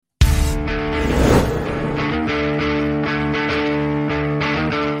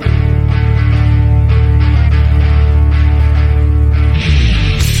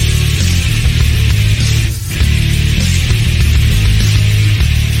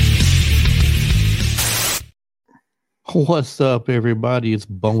What's up, everybody? It's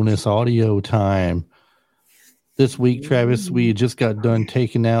bonus audio time. This week, Travis, we just got done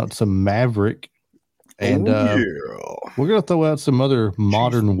taking out some Maverick, and we're going to throw out some other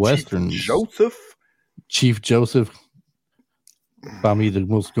modern westerns. Chief Joseph, by me, the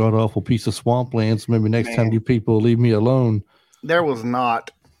most god-awful piece of swampland, so maybe next time you people leave me alone. There was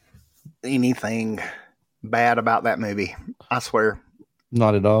not anything bad about that movie, I swear.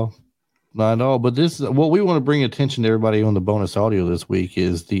 Not at all. Not at all. But this, what we want to bring attention to everybody on the bonus audio this week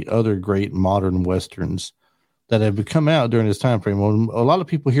is the other great modern westerns that have come out during this time frame. When a lot of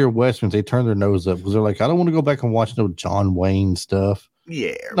people hear westerns, they turn their nose up because they're like, I don't want to go back and watch no John Wayne stuff.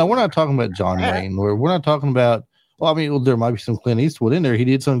 Yeah. No, we're not talking about John Wayne. We're not talking about, well, I mean, there might be some Clint Eastwood in there. He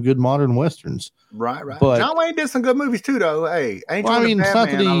did some good modern westerns. Right. But John Wayne did some good movies too, though. Hey, Angel and the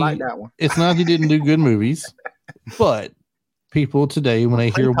Batman, I like that one. It's not that he didn't do good movies, but people today, when they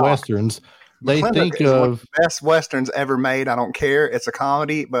hear westerns, they think of one of the best westerns ever made. I don't care. It's a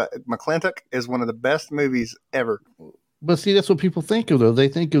comedy, but McClintock is one of the best movies ever. But see, that's what people think of, though. They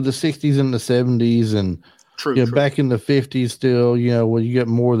think of the 60s and the 70s and true. Back in the 50s still, well, you get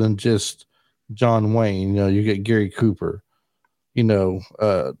more than just John Wayne. You get Gary Cooper,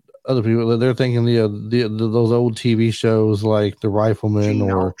 other people. They're thinking those old TV shows like The Rifleman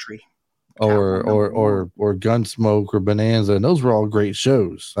or Gunsmoke or Bonanza, and those were all great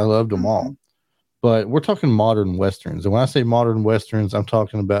shows. I loved them all. But we're talking modern westerns, and when I say modern westerns, I'm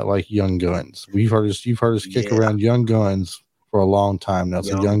talking about like Young Guns. You've heard us kick around Young Guns for a long time now.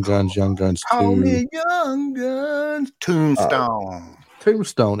 So Young Guns 2. Call me Young Guns.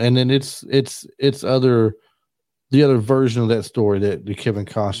 Tombstone, and then it's the other version of that story that Kevin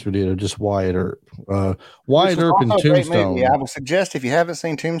Costner did, or just Wyatt Earp. Wyatt Earp and Tombstone. I would suggest if you haven't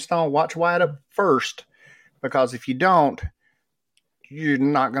seen Tombstone, watch Wyatt Earp first, because if you don't, you're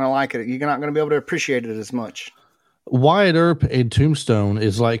not going to like it. You're not going to be able to appreciate it as much. Wyatt Earp and Tombstone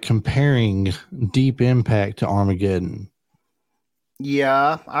is like comparing Deep Impact to Armageddon.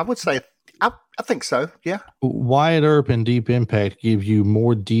 Yeah, I would say, I think so. Yeah. Wyatt Earp and Deep Impact give you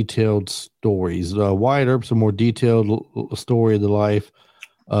more detailed stories. Wyatt Earp's a more detailed story of the life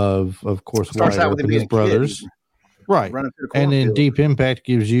of course, Wyatt Earp and his brothers. Right. And then Deep Impact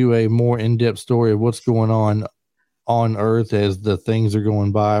gives you a more in-depth story of what's going on Earth as the things are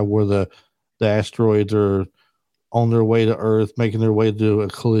going by, where the asteroids are on their way to Earth, making their way to a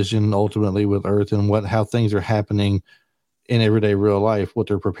collision ultimately with Earth, and how things are happening in everyday real life, what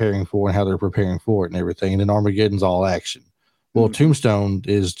they're preparing for and how they're preparing for it and everything. And then Armageddon's all action. Well, Tombstone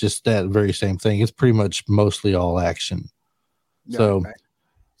is just that very same thing. It's pretty much mostly all action. So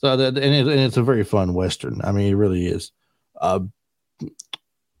it's a very fun Western. I mean, it really is.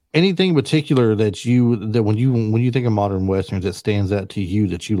 Anything in particular that when you think of modern westerns that stands out to you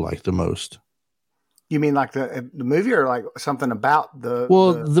that you like the most? You mean like the movie, or like something about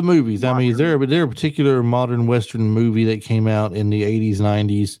the movies? I mean, is there a particular modern western movie that came out in the 80s,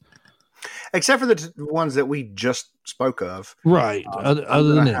 90s? Except for the ones that we just spoke of. Right.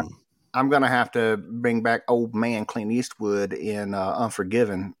 Other than them. I'm going to have to bring back old man Clint Eastwood in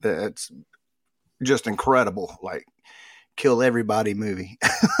Unforgiven. That's just incredible. Like, kill everybody movie.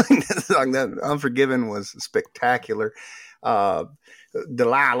 Like that Unforgiven was spectacular.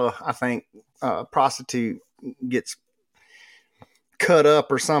 Delilah, I think, prostitute, gets cut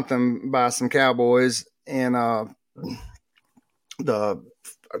up or something by some cowboys, and the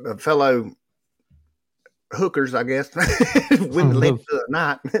fellow hookers, I guess, when the ladies of the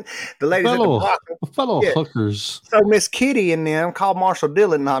night, the ladies fellow hookers. So Miss Kitty and them called Marshall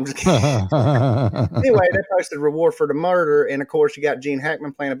Dillon. No, I'm just kidding. Anyway, they posted a reward for the murder, and of course, you got Gene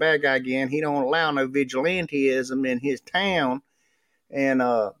Hackman playing a bad guy again. He don't allow no vigilantism in his town, and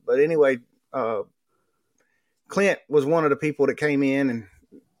but anyway, Clint was one of the people that came in and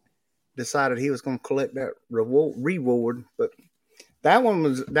decided he was going to collect that reward. But that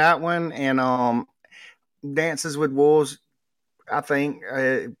one, and Dances with Wolves, I think,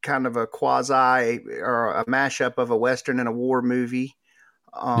 kind of a quasi or a mashup of a Western and a war movie.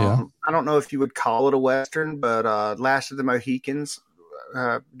 I don't know if you would call it a Western, but Last of the Mohicans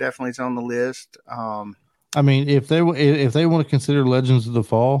definitely is on the list. I mean, if they want to consider Legends of the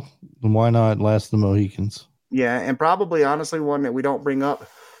Fall, then why not Last of the Mohicans? Yeah, and probably, honestly, one that we don't bring up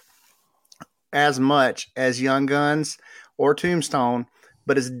as much as Young Guns or Tombstone,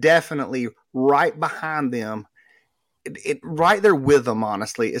 but is definitely right behind them. It right there with them,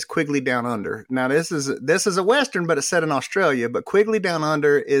 honestly, is Quigley Down Under. Now, this is a Western, but it's set in Australia. But Quigley Down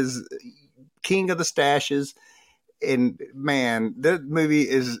Under is king of the stashes. And man, that movie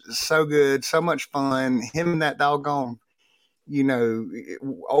is so good, so much fun. Him and that doggone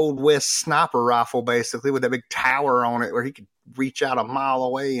Old West sniper rifle, basically, with that big tower on it where he could reach out a mile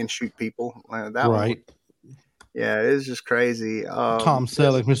away and shoot people. Right. Yeah, it's just crazy. Tom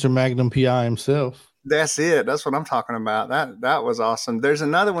Selleck, Mr. Magnum PI himself. That's it. That's what I'm talking about. That was awesome. There's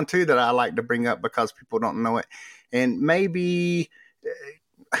another one too that I like to bring up because people don't know it, and maybe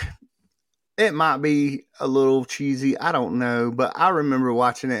it might be a little cheesy. I don't know, but I remember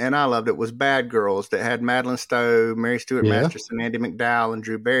watching it and I loved it. It was Bad Girls that had Madeline Stowe, Mary Stuart Masterson, Andy McDowell, and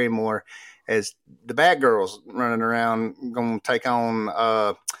Drew Barrymore as the bad girls running around going to take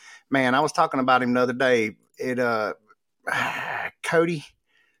on. Man, I was talking about him the other day. Cody.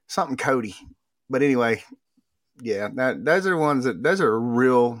 But anyway, yeah, those are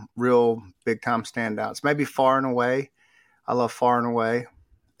real big time standouts. Maybe Far and Away. I love Far and Away.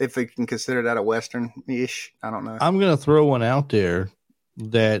 If we can consider that a Western-ish, I don't know. I'm going to throw one out there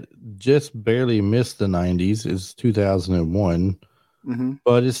that just barely missed the 90s. It's 2001,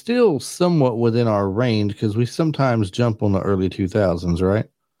 but it's still somewhat within our range because we sometimes jump on the early 2000s, right?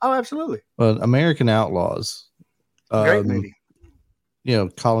 Oh, absolutely. But American Outlaws. Great movie.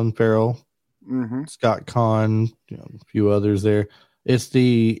 Colin Farrell, Scott Conn, a few others there. It's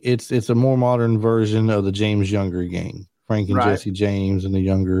a more modern version of the James Younger Gang, Frank and Jesse James and the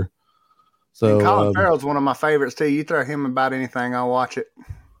Younger. So and Colin Farrell's one of my favorites too. You throw him about anything, I'll watch it.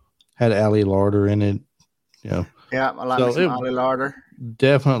 Had Ali Larter in it. Yeah, I like some Ali Larter.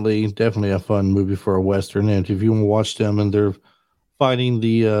 Definitely a fun movie for a Western. And if you want to watch them and they're fighting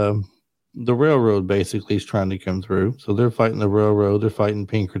the railroad, basically is trying to come through. So they're fighting the railroad. They're fighting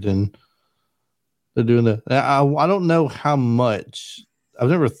Pinkerton. They're doing that. I don't know how much. I've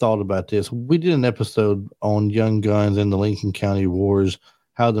never thought about this. We did an episode on Young Guns and the Lincoln County Wars,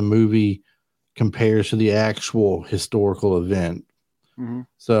 how the movie compares to the actual historical event.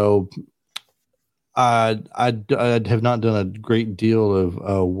 So I have not done a great deal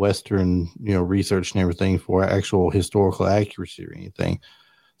of Western, research and everything for actual historical accuracy or anything.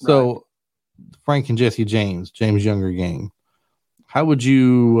 So Frank and Jesse James Younger Gang. How would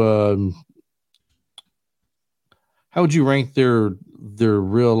you rank their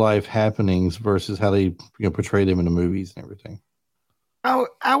real life happenings versus how they portray them in the movies and everything?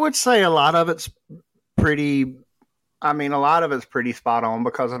 I would say a lot of it's pretty. I mean, a lot of it's pretty spot on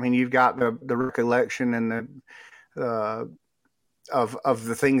because you've got the recollection and the of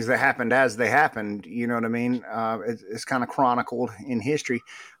the things that happened as they happened. You know what I mean? It's kind of chronicled in history.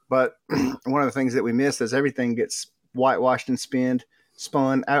 But one of the things that we miss is everything gets whitewashed and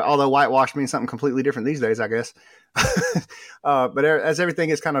spun. Although whitewash means something completely different these days, I guess. But as everything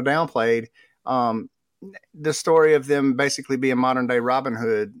is kind of downplayed, the story of them basically being modern day Robin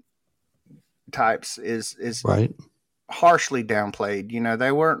Hood types is right. Harshly downplayed.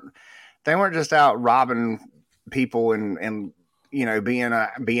 They weren't just out robbing people and being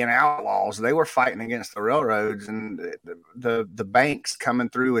outlaws. They were fighting against the railroads and the banks coming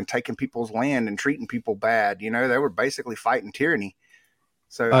through and taking people's land and treating people bad. They were basically fighting tyranny.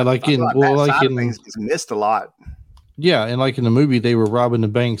 So things is missed a lot. Yeah, and like in the movie, they were robbing the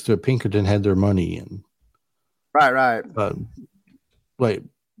banks so Pinkerton had their money in. Right.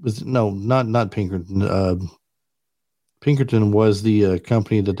 Not Pinkerton. Pinkerton was the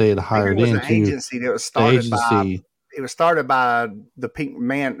company that they had hired into. An agency that was started by. It was started by the Pink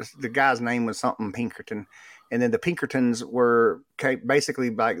man. The guy's name was something Pinkerton, and then the Pinkertons were basically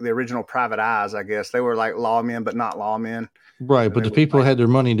like the original private eyes. I guess they were like lawmen, but not lawmen. Right, but the people who had their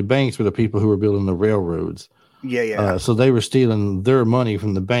money in the banks were the people who were building the railroads. Yeah. So they were stealing their money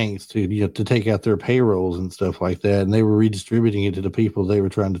from the banks to take out their payrolls and stuff like that, and they were redistributing it to the people they were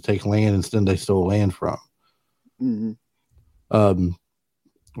trying to take land instead they stole land from.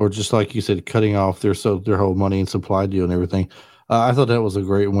 Or just like you said, cutting off their whole money and supply deal and everything. I thought that was a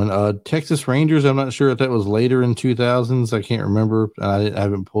great one. Texas Rangers. I'm not sure if that was later in 2000s. I can't remember. I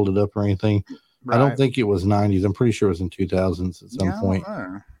haven't pulled it up or anything. Right. I don't think it was 90s. I'm pretty sure it was in 2000s at some point.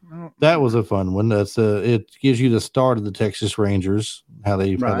 That was a fun one. That's it gives you the start of the Texas Rangers, how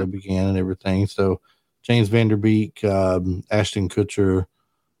they began and everything. So James Van Der Beek, Ashton Kutcher,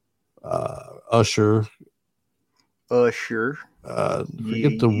 Usher. Forget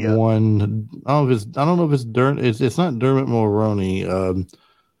the one. I don't know if it's Dermot. It's not Dermot Mulroney.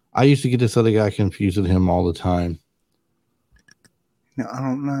 I used to get this other guy confused with him all the time. No, I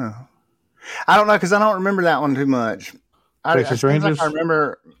don't know because I don't remember that one too much. Texas Rangers. I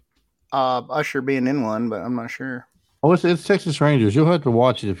remember Usher being in one, but I'm not sure. Oh, it's Texas Rangers. You'll have to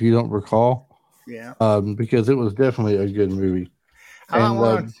watch it if you don't recall. Yeah. Because it was definitely a good movie. I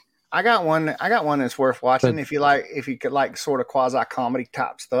I got one that's worth watching. If you could like sort of quasi comedy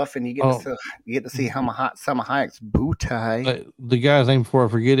type stuff, and you get to see Salma Hayek's Booty. The guy's name, before I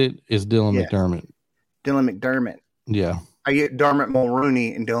forget it, is Dylan McDermott. Dylan McDermott. Yeah. I get Dermot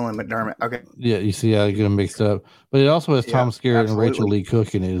Mulroney and Dylan McDermott. Okay. Yeah, you see how I get them mixed up. But it also has Tom Skerritt and Rachel Lee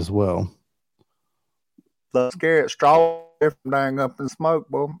Cook in it as well. Love Skerritt, straw from dying up in smoke,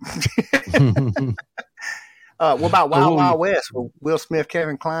 boy. What about Wild West with Will Smith,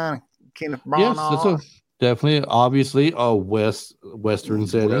 Kevin Kline, Kenneth Branagh? Yes, it's definitely, obviously, a western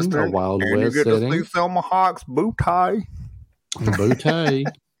setting, a Wild West you get setting. To see Salma Hayek's Booty. Booty.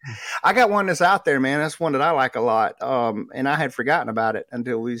 I got one that's out there, man. That's one that I like a lot, and I had forgotten about it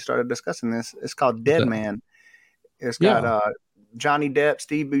until we started discussing this. It's called Dead Man. It's got Johnny Depp,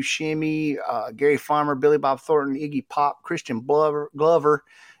 Steve Buscemi, Gary Farmer, Billy Bob Thornton, Iggy Pop, Christian Glover,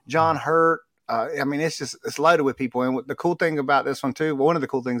 John Hurt. I mean, it's loaded with people. And the cool thing about this one too, one of the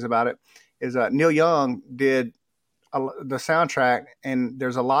cool things about it is Neil Young did the soundtrack, and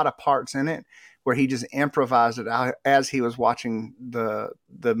there's a lot of parts in it where he just improvised it out as he was watching the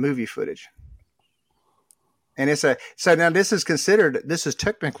movie footage. And so now this is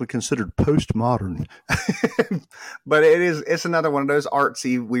technically considered postmodern, but it's another one of those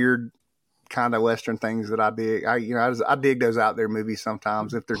artsy, weird kind of Western things that I dig. I dig those out there movies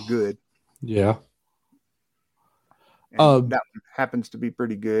sometimes if they're good. Yeah. That one happens to be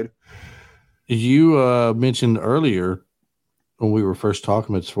pretty good. You mentioned earlier when we were first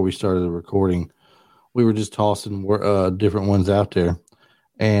talking about this before we started the recording, we were just tossing different ones out there,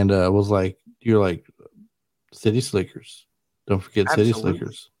 and you're like City Slickers. Don't forget City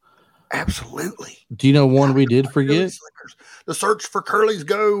Slickers. Absolutely. Do you know one we did forget? The Search for Curly's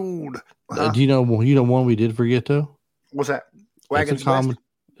Gold. Do you know one we did forget though? What's that?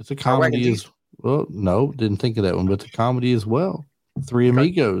 It's a comedy as well. No, didn't think of that one, but it's a comedy as well. Three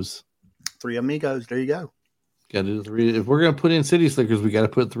Amigos. Three Amigos. There you go. Got to do three. If we're gonna put in City Slickers, we got to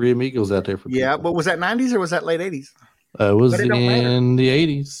put Three Amigos out there for people. But was that 90s or was that late 80s? It was in the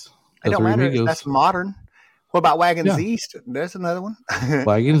 80s. It don't matter. Amigos. That's modern. What about Wagons East? There's another one.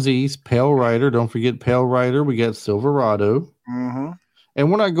 Wagons East, Pale Rider. Don't forget Pale Rider. We got Silverado. Mm-hmm. And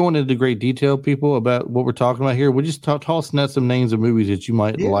we're not going into great detail, people, about what we're talking about here. We're just tossing out some names of movies that you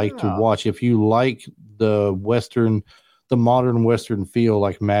might like to watch if you like the modern Western feel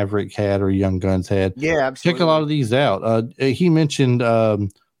like Maverick had or Young Guns had. Yeah, absolutely. Check a lot of these out. He mentioned The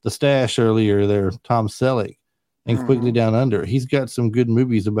Stash earlier there, Tom Selleck, and Quickly Down Under. He's got some good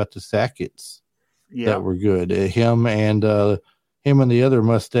movies about the Sacketts that were good. Him and the other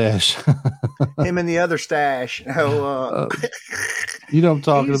mustache. Him and the other stash. Oh, you know what I'm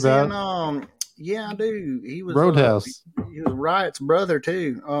talking about? Yeah, I do. He was Roadhouse. He was Riot's brother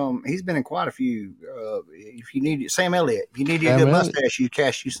too. He's been in quite a few. If you need Sam Elliott, if you need a good mustache, you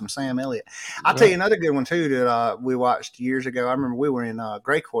cast you some Sam Elliott. I'll tell you another good one too that we watched years ago. I remember we were in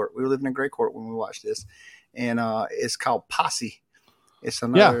Gray Court. We were living in Gray Court when we watched this, and it's called Posse. It's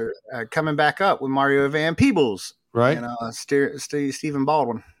another coming back up with Mario Van Peebles, right? And Stephen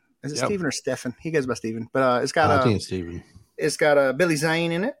Baldwin. Is it Stephen or Stephen? He goes by Stephen, but it's got I think it's Stephen. It's got Billy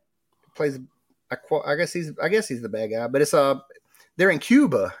Zane in it. Plays. I guess he's the bad guy, but it's they're in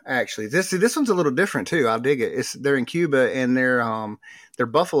Cuba actually. This one's a little different too. I dig it. They're in Cuba and they're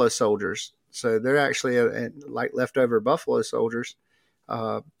Buffalo soldiers, so they're actually like leftover Buffalo soldiers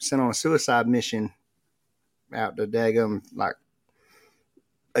sent on a suicide mission out to Daggum, like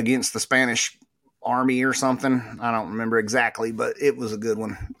against the Spanish army or something. I don't remember exactly, but it was a good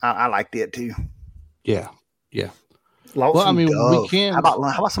one. I liked it too. Yeah. Lonesome Dove. We can't. How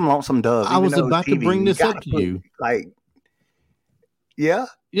about some Lonesome Dove? I was about to bring this up to you. I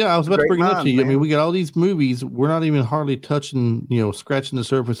was about to bring it up to you. Man. I mean, we got all these movies. We're not even hardly touching, scratching the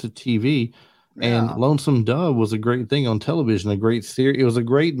surface of TV. And Lonesome Dove was a great thing on television. A great series. It was a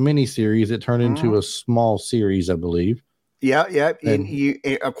great mini series. It turned into a small series, I believe. Yeah. And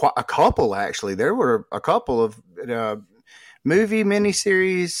a couple actually. There were a couple of movie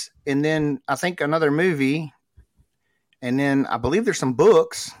miniseries, and then I think another movie. And then I believe there's some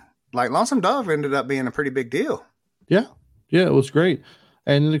books. Like Lonesome Dove ended up being a pretty big deal. Yeah, it was great.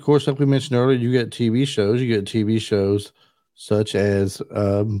 And then, of course, like we mentioned earlier, you get TV shows. You get TV shows such as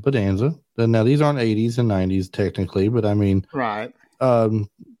Bonanza. Now, these aren't 80s and 90s technically, but I mean, right.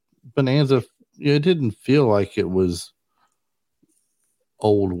 Bonanza, it didn't feel like it was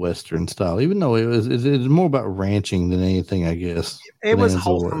old Western style, even though it's more about ranching than anything, I guess. It was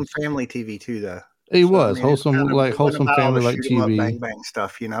wholesome family TV too, though. It was wholesome, like wholesome family like TV, bang bang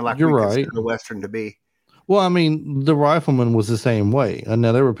stuff. Like you're right. the Western to be. Well, I mean, the Rifleman was the same way. And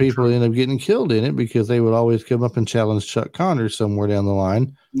now there were people who ended up getting killed in it because they would always come up and challenge Chuck Connors somewhere down the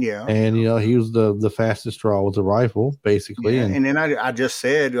line. Yeah. And, he was the fastest draw with the rifle, basically. Yeah. And then I just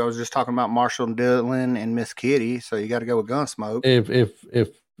said, I was just talking about Marshall Dillon and Miss Kitty. So you got to go with Gunsmoke. If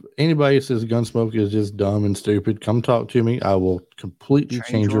anybody says Gunsmoke is just dumb and stupid, come talk to me. I will completely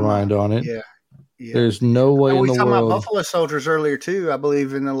change your mind on it. Yeah. Yeah. There's no way in the world. We talking about Buffalo Soldiers earlier, too. I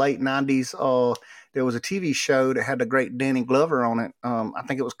believe in the late 90s, there was a TV show that had the great Danny Glover on it. I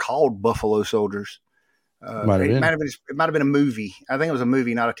think it was called Buffalo Soldiers. It might have been a movie. I think it was a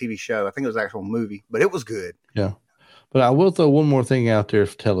movie, not a TV show. I think it was an actual movie, but it was good. Yeah. But I will throw one more thing out there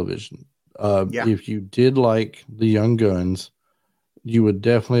for television. If you did like the Young Guns, you would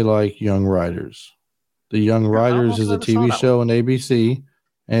definitely like Young Riders. The Young Riders is a TV show on ABC,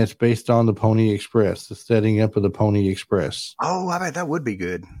 and it's based on the Pony Express, the setting up of the Pony Express. Oh, I bet that would be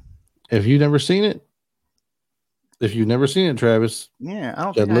good. If you've never seen it, Travis, yeah, I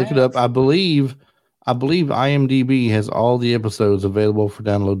don't look it up. I believe IMDb has all the episodes available for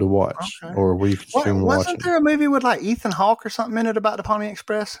download to watch, or where you can stream and watch. Wasn't there a movie with like Ethan Hawke or something in it about the Pony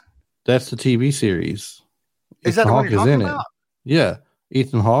Express? That's the TV series. Is that the one you're talking about? Yeah,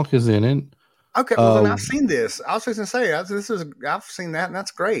 Ethan Hawke is in it. Okay, well then I've seen this. I was just gonna say I've seen that, and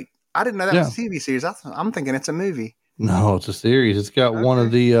that's great. I didn't know that was a TV series. I'm thinking it's a movie. No, it's a series. It's got one of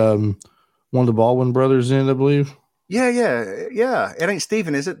the Baldwin brothers in it, I believe. Yeah. It ain't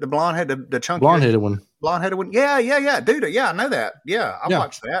Steven, is it? The the chunky blonde-headed one. Blonde-headed one. Yeah, dude. Yeah, I know that. Yeah, I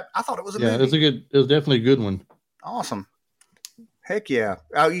watched that. I thought it was a movie. It was definitely a good one. Awesome. Heck yeah.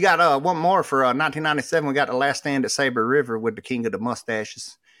 Oh, you got one more for 1997. We got The Last Stand at Sabre River with the King of the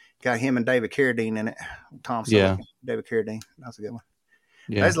Mustaches. Got him and David Carradine in it. Tom Selleck. David Carradine. That's a good one.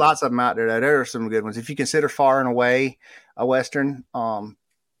 Yeah. There's lots of them out there, though. There are some good ones. If you consider Far and Away a Western,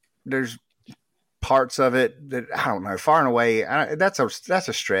 there's parts of it that, I don't know, Far and Away, that's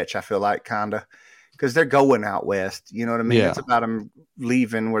a stretch, I feel like, kind of, because they're going out west. You know what I mean? It's about them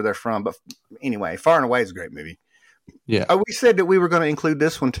leaving where they're from. But anyway, Far and Away is a great movie. Yeah. We said that we were going to include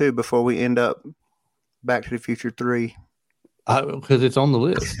this one, too, before we end up Back to the Future 3. Because it's on the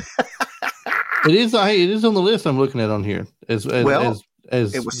list. It is on the list I'm looking at on here. As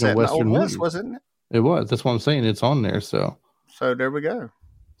it was set Western in the Old West, wasn't it? It was. That's what I'm saying. It's on there. So there we go.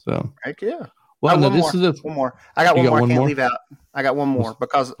 So heck yeah. Well, one more. I got one more. I can't leave out. I got one more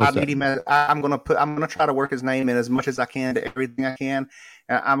because I need him. I'm gonna try to work his name in as much as I can to everything I can.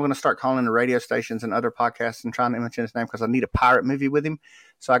 And I'm gonna start calling the radio stations and other podcasts and trying to mention his name because I need a pirate movie with him.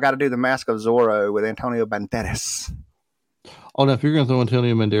 So I got to do The Mask of Zorro with Antonio Banderas. Oh, now if you're gonna throw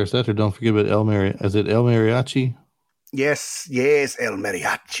Antonio Banderas out there, don't forget about El Mariachi? Yes, El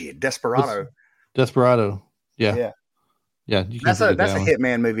Mariachi. Desperado. Yeah. That's a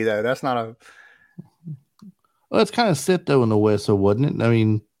hitman movie though. That's not a. Well, it's kind of set though in the West, so wasn't it? I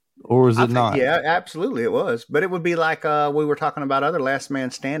mean, or is it not? Yeah, absolutely, it was. But it would be like we were talking about other Last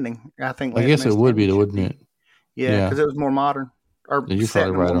Man Standing. I think. I guess it would be, wouldn't it? Yeah, because it was more modern, or you're set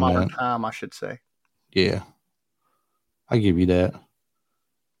in a more modern time, I should say. Yeah, I give you that.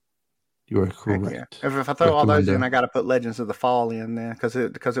 You are correct. Yeah. If I throw all those in, I got to put Legends of the Fall in there because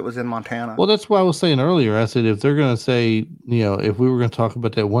it was in Montana. Well, that's what I was saying earlier. I said if they're going to say, if we were going to talk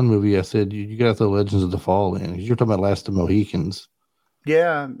about that one movie, I said you got to throw Legends of the Fall in. You're talking about Last of the Mohicans.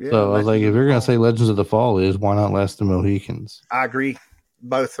 Yeah. So I was like, if you're going to say Legends of the Fall why not Last of the Mohicans? I agree.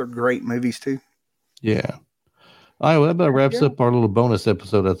 Both are great movies too. Yeah. All right, well, that about wraps up our little bonus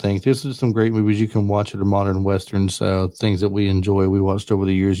episode, I think. This is some great movies you can watch that are modern westerns, things that we enjoy. We watched over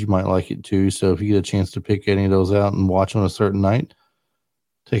the years. You might like it, too. So if you get a chance to pick any of those out and watch on a certain night,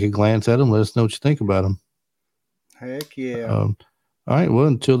 take a glance at them. Let us know what you think about them. Heck yeah. All right, well,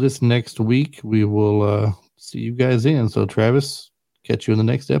 until this next week, we will see you guys in. So, Travis, catch you in the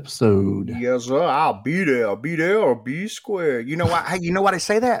next episode. Yes, sir. I'll be there. I'll be there or be square. You know why? Hey, you know why they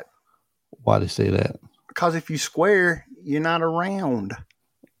say that? Why they say that? Because if you square, you're not around.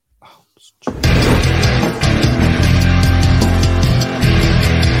 Oh,